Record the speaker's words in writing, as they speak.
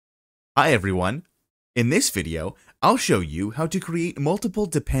Hi everyone! In this video, I'll show you how to create multiple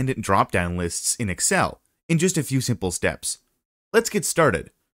dependent drop-down lists in Excel in just a few simple steps. Let's get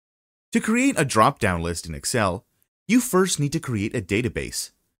started. To create a drop-down list in Excel, you first need to create a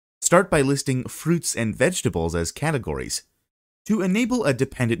database. Start by listing fruits and vegetables as categories. To enable a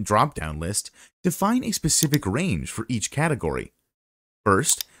dependent drop-down list, define a specific range for each category.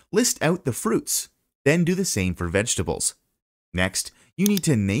 First, list out the fruits, then do the same for vegetables. Next, you need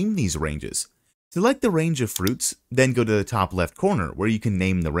to name these ranges. Select the range of fruits, then go to the top left corner where you can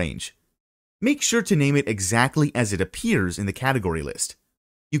name the range. Make sure to name it exactly as it appears in the category list.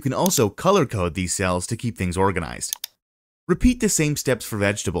 You can also color code these cells to keep things organized. Repeat the same steps for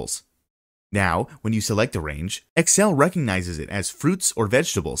vegetables. Now, when you select a range, Excel recognizes it as fruits or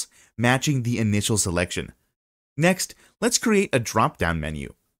vegetables, matching the initial selection. Next, let's create a drop-down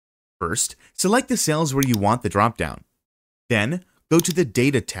menu. First, select the cells where you want the drop-down. Then, go to the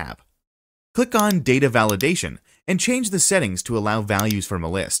Data tab. Click on Data Validation and change the settings to allow values from a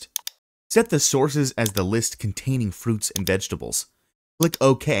list. Set the sources as the list containing fruits and vegetables. Click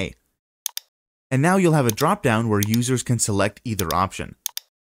OK. And now you'll have a drop-down where users can select either option.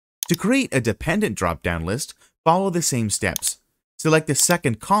 To create a dependent drop-down list, follow the same steps. Select the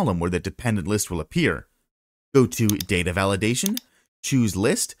second column where the dependent list will appear. Go to Data Validation, choose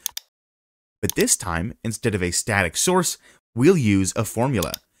List, but this time, instead of a static source, we'll use a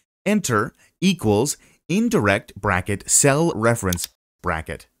formula. Enter equals indirect bracket cell reference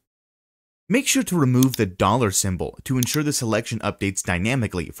bracket. Make sure to remove the dollar symbol to ensure the selection updates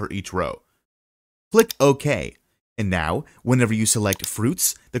dynamically for each row. Click OK. And now, whenever you select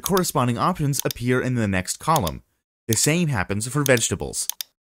fruits, the corresponding options appear in the next column. The same happens for vegetables.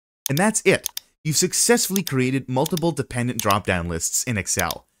 And that's it. You've successfully created multiple dependent drop-down lists in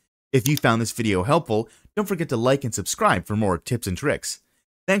Excel. If you found this video helpful, don't forget to like and subscribe for more tips and tricks.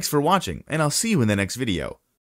 Thanks for watching, and I'll see you in the next video.